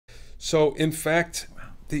So, in fact,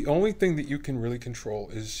 the only thing that you can really control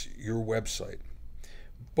is your website.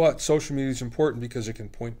 But social media is important because it can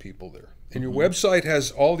point people there. And your website has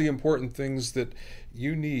all the important things that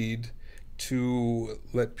you need to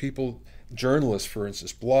let people, journalists, for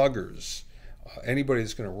instance, bloggers, anybody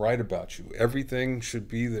that's going to write about you, everything should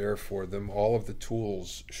be there for them. All of the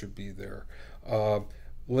tools should be there.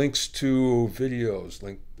 Links to videos,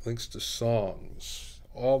 links to songs,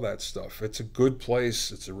 all that stuff. It's a good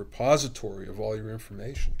place. It's a repository of all your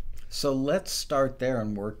information. So let's start there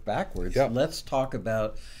and work backwards. Yeah. Let's talk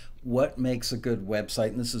about what makes a good website.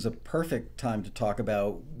 And this is a perfect time to talk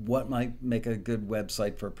about what might make a good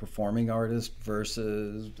website for a performing artist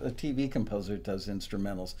versus a TV composer that does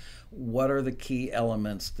instrumentals. What are the key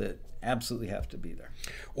elements that absolutely have to be there?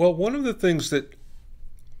 Well, one of the things that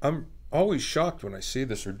I'm always shocked when I see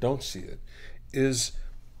this or don't see it is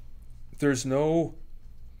there's no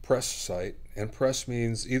press site, and press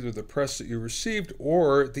means either the press that you received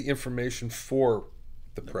or the information for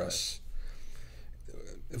the press.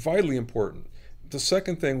 Vitally important. The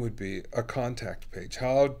second thing would be a contact page.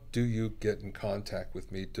 How do you get in contact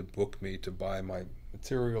with me, to book me, to buy my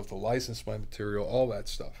material, to license my material, all that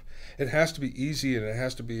stuff? It has to be easy, and it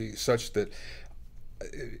has to be such that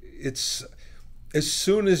it's as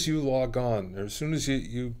soon as you log on, or as soon as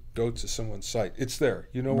you go to someone's site, it's there.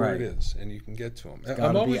 You know where it is, and you can get to them. It's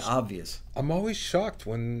got to be obvious. I'm always shocked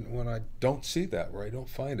when I don't see that, or I don't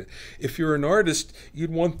find it. If you're an artist,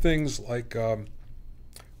 you'd want things like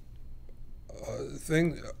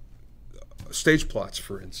stage plots,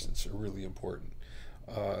 for instance, are really important.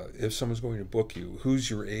 If someone's going to book you, who's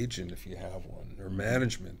your agent if you have one, or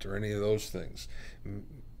management, or any of those things.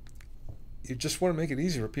 You just want to make it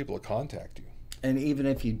easy for people to contact you. And even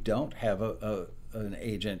if you don't have an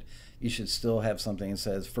agent, you should still have something that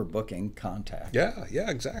says for booking, contact. Yeah,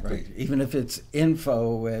 exactly. Right? Even if it's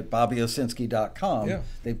info@bobbyosinski.com, Yeah.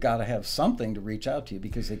 they've got to have something to reach out to you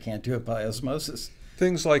because they can't do it by osmosis.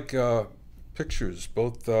 Things like pictures,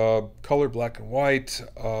 both color, black and white,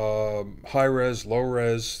 high res, low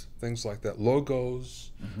res, things like that. Logos,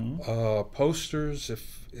 posters.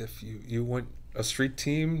 If you want a street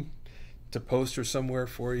team to poster somewhere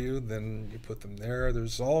for you, then you put them there.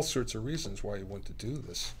 There's all sorts of reasons why you want to do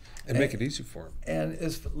this and make it easy for them. And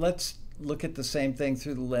let's look at the same thing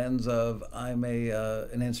through the lens of I'm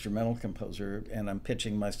an instrumental composer, and I'm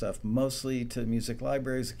pitching my stuff mostly to music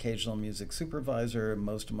libraries, occasional music supervisor, and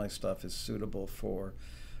most of my stuff is suitable for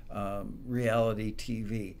reality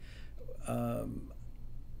TV.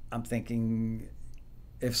 I'm thinking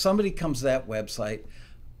if somebody comes to that website,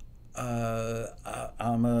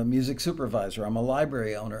 I'm a music supervisor, I'm a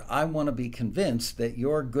library owner, I want to be convinced that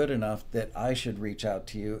you're good enough that I should reach out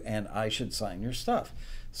to you and I should sign your stuff.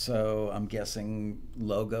 So I'm guessing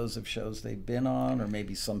logos of shows they've been on, or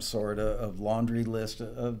maybe some sort of laundry list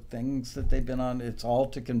of things that they've been on. It's all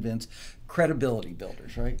to convince credibility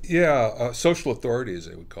builders, right? Yeah, social authority, as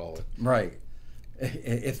they would call it. Right.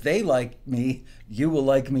 If they like me, you will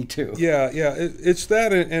like me too. Yeah, it's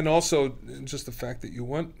that, and also just the fact that you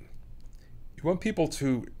want people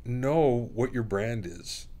to know what your brand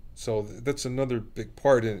is. So that's another big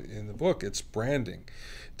part in the book. It's branding.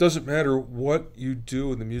 It doesn't matter what you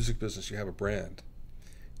do in the music business, you have a brand.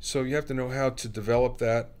 So you have to know how to develop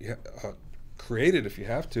that, create it if you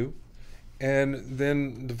have to, and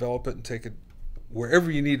then develop it and take it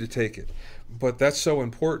wherever you need to take it. But that's so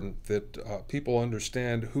important that people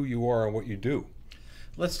understand who you are and what you do.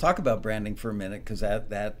 Let's talk about branding for a minute, because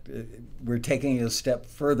that we're taking it a step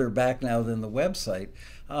further back now than the website.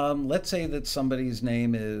 Let's say that somebody's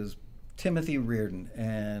name is Timothy Reardon,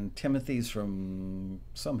 and Timothy's from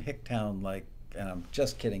some hick town like, and I'm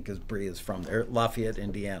just kidding because Bree is from there, Lafayette,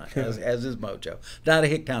 Indiana, as is Mojo. Not a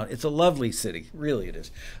hick town. It's a lovely city, really it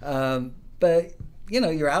is. But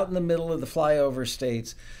you're out in the middle of the flyover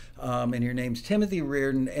states. And your name's Timothy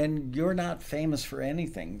Reardon, and you're not famous for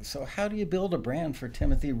anything. So how do you build a brand for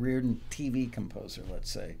Timothy Reardon, TV composer,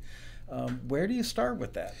 let's say? Where do you start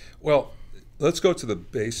with that? Well, let's go to the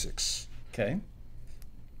basics. Okay.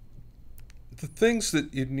 The things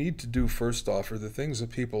that you need to do first off are the things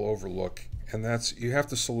that people overlook, and that's you have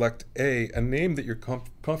to select a name that you're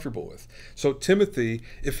comfortable with. So Timothy,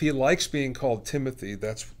 if he likes being called Timothy,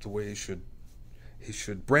 that's the way he should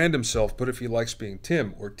brand himself. But if he likes being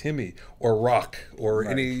Tim or Timmy or Rock or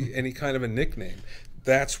Right. any kind of a nickname,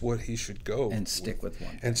 that's what he should go And stick with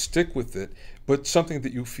one. and stick with it, but something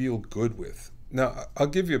that you feel good with. Now, I'll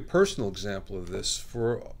give you a personal example of this.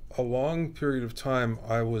 For a long period of time,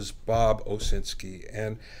 I was Bob Osinski,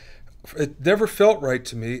 and it never felt right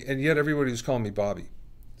to me, and yet everybody was calling me Bobby.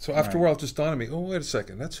 So after a while, it just dawned on me, oh, wait a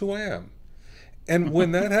second, that's who I am. And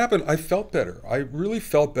when that happened, I felt better. I really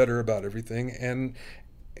felt better about everything, and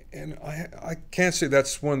I can't say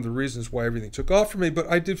that's one of the reasons why everything took off for me, but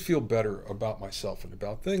I did feel better about myself and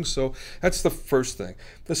about things. So that's the first thing.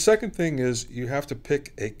 The second thing is you have to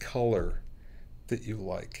pick a color that you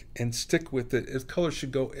like and stick with it. Its color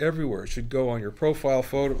should go everywhere. It should go on your profile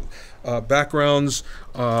photo, backgrounds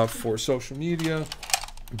for social media.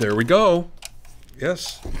 There we go.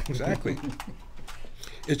 Yes, exactly.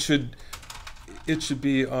 It should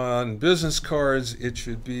be on business cards. It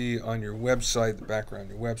should be on your website, the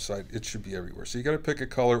background of your website. It should be everywhere. So you got to pick a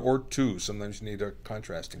color or two. Sometimes you need a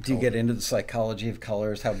contrasting color. Do you get into the psychology of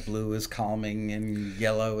colors? How blue is calming and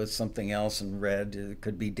yellow is something else, and red it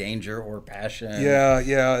could be danger or passion. Yeah.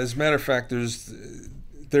 As a matter of fact,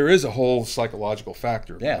 there is a whole psychological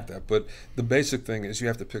factor about that. But the basic thing is you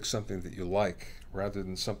have to pick something that you like rather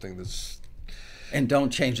than something that's. And don't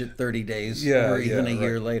change it 30 days or even a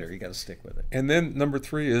year later. You got to stick with it. And then number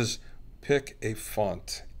 3 is pick a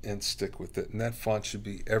font and stick with it. And that font should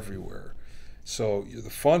be everywhere. So the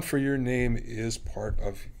font for your name is part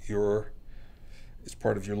of your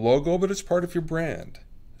logo, but it's part of your brand.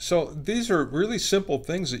 So these are really simple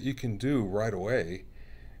things that you can do right away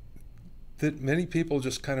that many people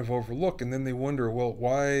just kind of overlook. And then they wonder, well,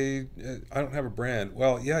 why I don't have a brand?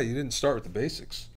 Well, yeah, you didn't start with the basics.